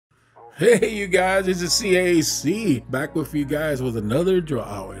Hey you guys, this is CAC back with you guys with another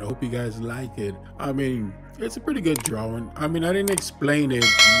drawing. I hope you guys like it. I mean, it's a pretty good drawing. I mean, I didn't explain it,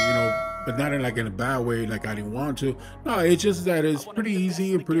 but not in a bad way, like I didn't want to. No, it's just that it's pretty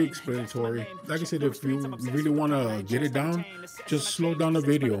easy and pretty explanatory. Like I said, if you really want to get it down, just slow down the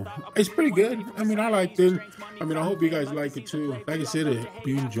video. It's pretty good. I mean, I liked it. I mean, I hope you guys like it too. Like I said, I hope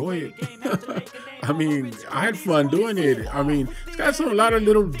you enjoy it. I mean, I had fun doing it. I mean, it's got a lot of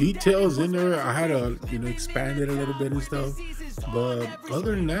little details in there. I had to, expand it a little bit and stuff. But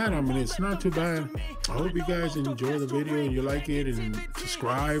other than that, I mean, it's not too bad. I hope you guys enjoy the video and you like it, and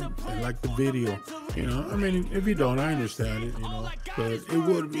subscribe and like the video. I mean, if you don't, I understand it, but it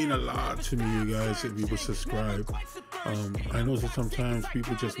would mean a lot to me, you guys, if you would subscribe. I know that sometimes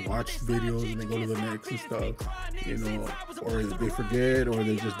people just watch videos and they go to the next and stuff, or they forget, or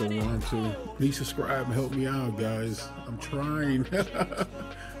they just don't want to. Please subscribe and help me out, guys. I'm trying.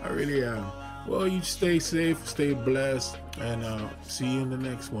 I really am. Well, you stay safe, stay blessed, and see you in the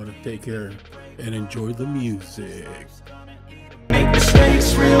next one. Take care and enjoy the music. Make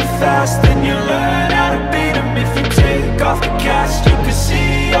mistakes real fast, then you learn how to beat them. If you take off the cast, you can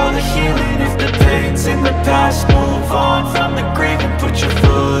see all the healing. If the pain's in the past, move on from the grave and put your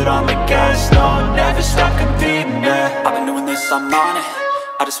foot on the gas. No, never stop competing, yeah. I've been doing this, I'm on it.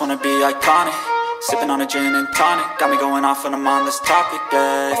 I just wanna be iconic. Sipping on a gin and tonic, got me going off when I'm on this topic,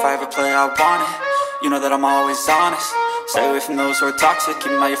 yeah. If I ever play, I want it. You know that I'm always honest. Stay away from those who are toxic.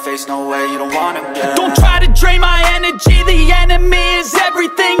 Keep them out your face, no way, you don't want them, yeah. Don't try to drain my energy. The enemy is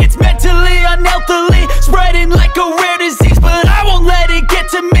everything. It's mentally, unhealthily, spreading like a rare disease. But I won't let it get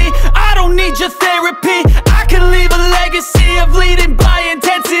to me. I don't need your therapy. I can leave a legacy of leading by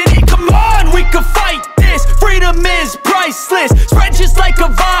intensity. Come on, we can fight this. Freedom is priceless. Spread just like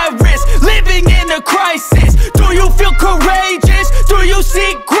a virus. Living in a crisis. Do you feel courageous? Do you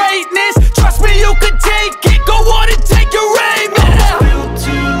seek greatness? Trust me, you can take it. Go on and take your aim, yeah. I'm built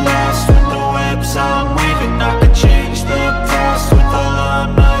to last with the webs I'm weaving. I could change the past with all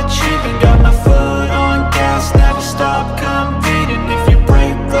I'm achieving. Got my foot on gas, never stop competing. If you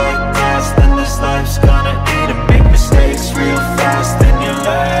break like glass, then this life's gonna eat 'em. Make mistakes real fast, then you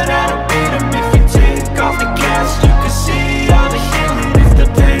learn how to beat 'em. If you take off the cast, you can see all the healing. If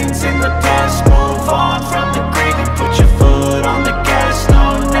the pain's in the past, move on from the grave and put your foot on the gas.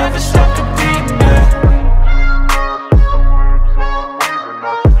 No, never stop competing, yeah.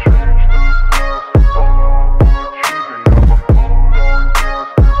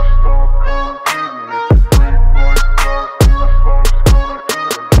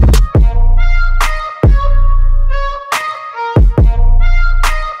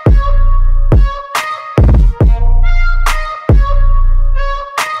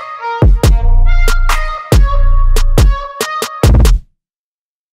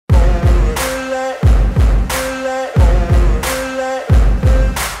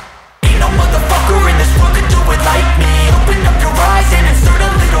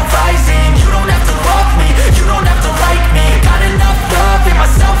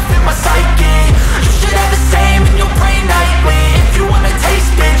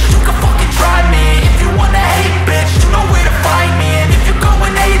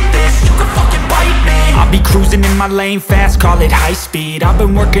 My lane fast, call it high speed. I've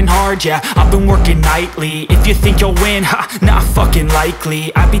been working hard, yeah, I've been working nightly. If you think you'll win, ha, not fucking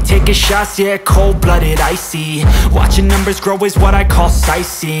likely. I be taking shots, yeah, cold-blooded, icy. Watching numbers grow is what I call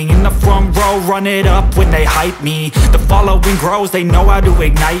sightseeing. In the front row, run it up when they hype me. The following grows, they know how to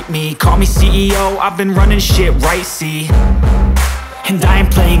ignite me. Call me CEO, I've been running shit right, see. And I ain't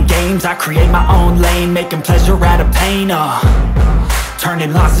playing games, I create my own lane. Making pleasure out of pain,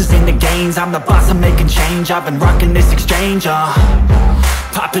 turning losses into gains. I'm the boss, I'm making change. I've been rocking this exchange,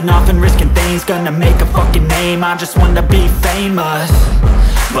 popping off and risking things. Gonna make a fucking name, I just wanna be famous.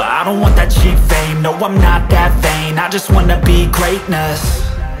 But I don't want that cheap fame, no, I'm not that vain. I just wanna be greatness.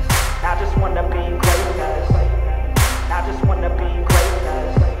 I just wanna be greatness. I just wanna be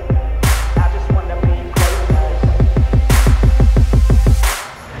greatness. I just wanna be greatness.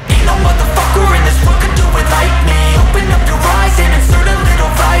 Ain't no motherfucker in this world can do it like me. Open up your eyes and insert a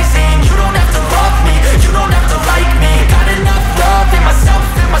little rising. You don't have to love me, you don't have to like me. Got enough love in myself,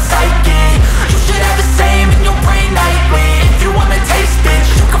 in my psyche. You should have the same in your brain nightly. If you wanna taste, bitch,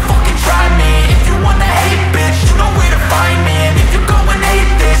 you can fucking try me. If you wanna hate, bitch, you know where to find me. And if you go and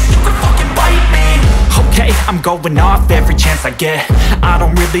hate this, you can fucking bite me. Okay, I'm going off every chance I get. I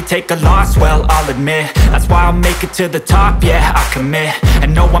don't really take a loss, well, I'll admit. That's why I'll make it to the top, yeah, I commit.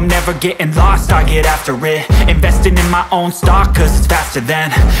 And no, I'm never getting lost, I get after it. Investing in my own stock, cause it's faster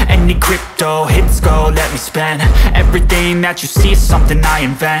than any crypto hits go, let me spend. Everything that you see is something I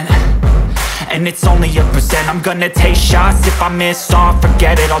invent. and it's only a percent. I'm gonna take shots, if I miss all,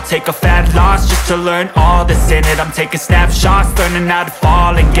 forget it. I'll take a fat loss just to learn all that's in it. I'm taking snapshots, learning how to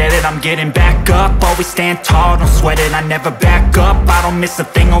fall and get it. I'm getting back up, always stand tall, don't sweat it. I never back up, I don't miss a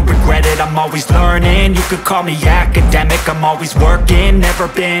thing or regret it. I'm always learning, you could call me academic. I'm always working, never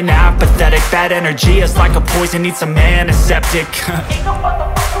been apathetic. Bad energy is like a poison, needs some antiseptic. Ain't no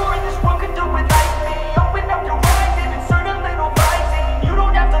motherfucker in this world can do it like me. Open up your eyes and insert a little rising. You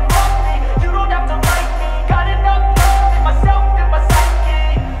don't have to love me, you don't have to like me. Got enough love in myself and my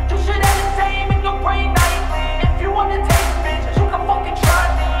psyche. You should have the same in your brain nightly. If you wanna taste, bitch, you can fucking try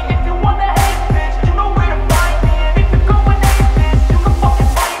me. If you wanna hate, bitch, you know where to find me. And if you're going hate, bitch, you can fucking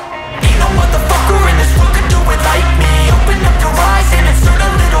fight me. Ain't no motherfucker in this world can do it like me. Open up your eyes and insert a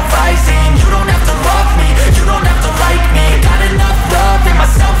little rising. You don't have to love me, you don't have to like me. Got enough love in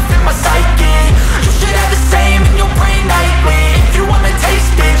myself and my psyche. You should have the same in your brain nightly. If you wanna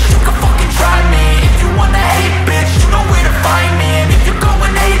taste, bitch, you can fucking try me. If you wanna hate, bitch, you know where to find me. And if you're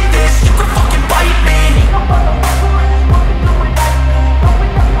going hate this, you can fucking bite me. Ain't no motherfucker in this world can do it like me. Open up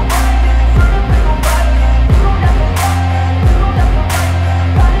your eyes and insert a little rising. You don't have to love me, you don't have to like me. Got enough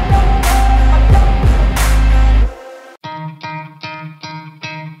love in myself.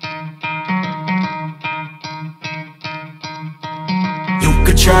 You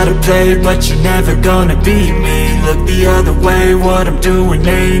could try to play, but you're never gonna beat me. Look the other way, what I'm doing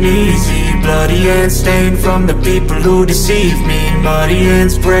ain't easy. Bloody hands stained from the people who deceive me. Muddy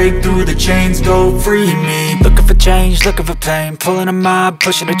hands break through the chains, go free me. Looking for change, looking for pain. Pulling a mob,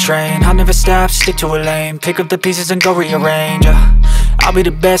 pushing a train. I'll never stop, stick to a lane. Pick up the pieces and go rearrange. I'll be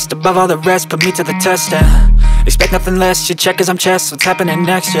the best above all the rest, put me to the test and expect nothing less, your check is I'm chess, what's happening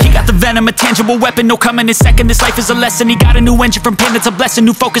next, yeah. He got the venom, a tangible weapon, no coming in second. This life is a lesson, he got a new engine from pain, it's a blessing.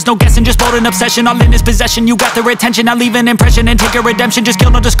 New focus, no guessing, just bold and obsession. All in his possession, you got their attention. I'll leave an impression and take a redemption. Just kill,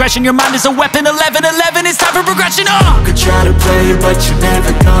 no discretion, your mind is a weapon. 11-11, it's time for progression, You could try to play, but you're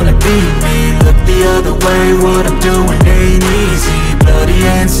never gonna beat me. Look the other way, what I'm doing ain't easy. Bloody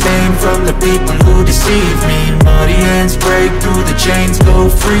hands stained from the people who deceive me. Muddy hands break through the chains, go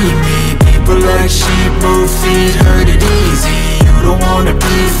free me. People like sheep move feet, hurt it easy. You don't wanna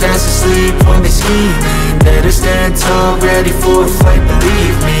be fast asleep when they scheming. Better stand tall, ready for a fight,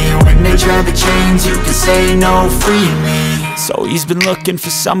 believe me. When they try the chains, you can say no, free me. So he's been looking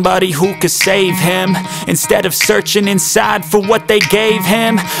for somebody who could save him, instead of searching inside for what they gave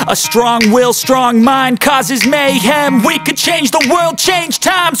him. A strong will, strong mind causes mayhem. We could change the world, change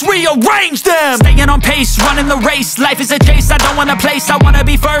times, rearrange them. Staying on pace, running the race. Life is a chase, I don't want a place. I wanna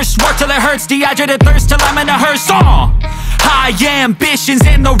be first, work till it hurts. Dehydrated thirst till I'm in a hearse. High ambitions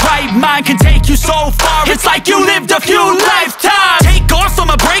and the right mind can take you so far. It's like you lived a few lifetimes. Take off,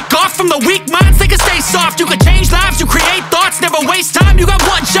 I'ma break off from the weak minds. They can stay soft, you can change lives, you create thoughts. Never waste time, you got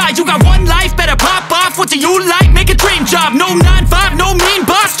one shot, you got one life. Better pop off, what do you like? Make a dream job, no 9-5, no mean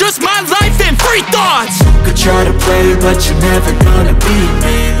boss. Just my life and free thoughts. You could try to play, but you're never gonna beat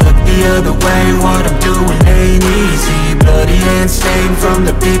me. Look the other way, what I'm doing ain't easy. Bloody hands stained from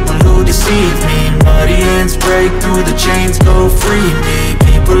the people who deceive me. Muddy hands break through the chains, go free me.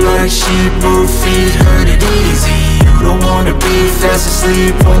 People like sheep move feet, hurt it easy. You don't wanna be fast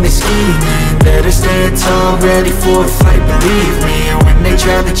asleep when they scheming. Better stand tall, ready for a fight, believe me. When they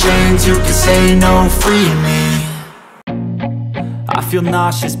try the chains, you can say no, free me. I feel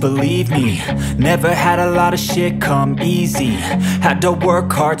nauseous, believe me. Never had a lot of shit come easy. Had to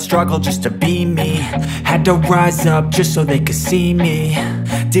work hard, struggle just to be me. Had to rise up just so they could see me.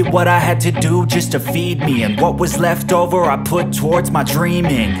 Did what I had to do just to feed me. And what was left over I put towards my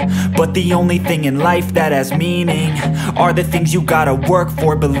dreaming. But the only thing in life that has meaning are the things you gotta work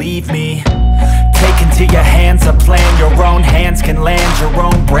for, believe me. Take into your hands a plan, your own hands can land your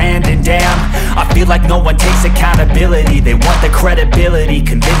own brand. And damn, I feel like no one takes accountability. They want the credibility,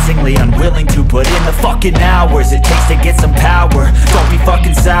 convincingly unwilling to put in the fucking hours it takes to get some power. Don't be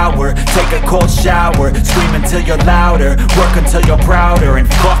fucking sour, take a cold shower. Scream until you're louder, work until you're prouder. And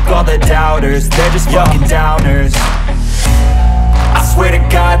fuck all the doubters, they're just fucking downers. I swear to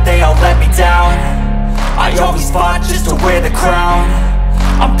God they all let me down. I always fought just to wear the crown.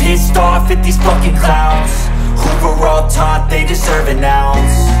 I'm pissed off at these fucking clowns who were all taught they deserve an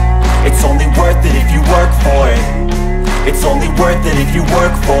ounce. It's only worth it if you work for it. It's only worth it if you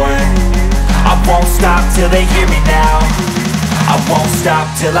work for it. I won't stop till they hear me now. I won't stop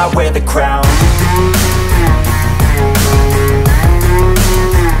till I wear the crown.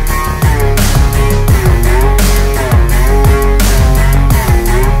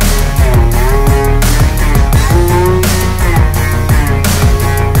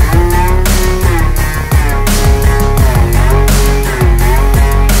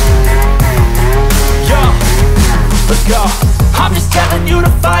 go. I'm just telling you to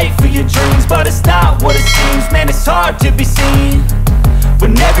fight for your dreams, but it's not what it seems. Man, it's hard to be seen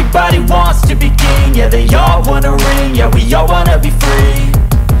when everybody wants to be king. Yeah, they all wanna ring, yeah, we all wanna be free.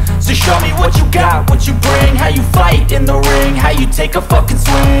 So show me what you got, what you bring, how you fight in the ring, how you take a fucking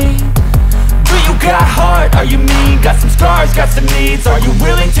swing. Do you got heart, are you mean? Got some scars, got some needs, are you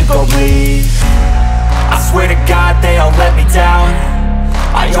willing to go bleed? I swear to God they all let me down.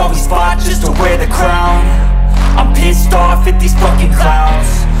 I always fought just to wear the crown. I'm pissed off at these fucking clowns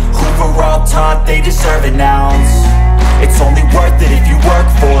who were all taught they deserve an ounce. It's only worth it if you work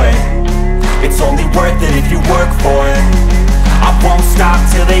for it. It's only worth it if you work for it. I won't stop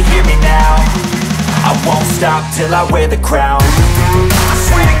till they hear me now. I won't stop till I wear the crown. I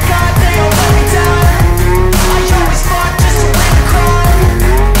swear to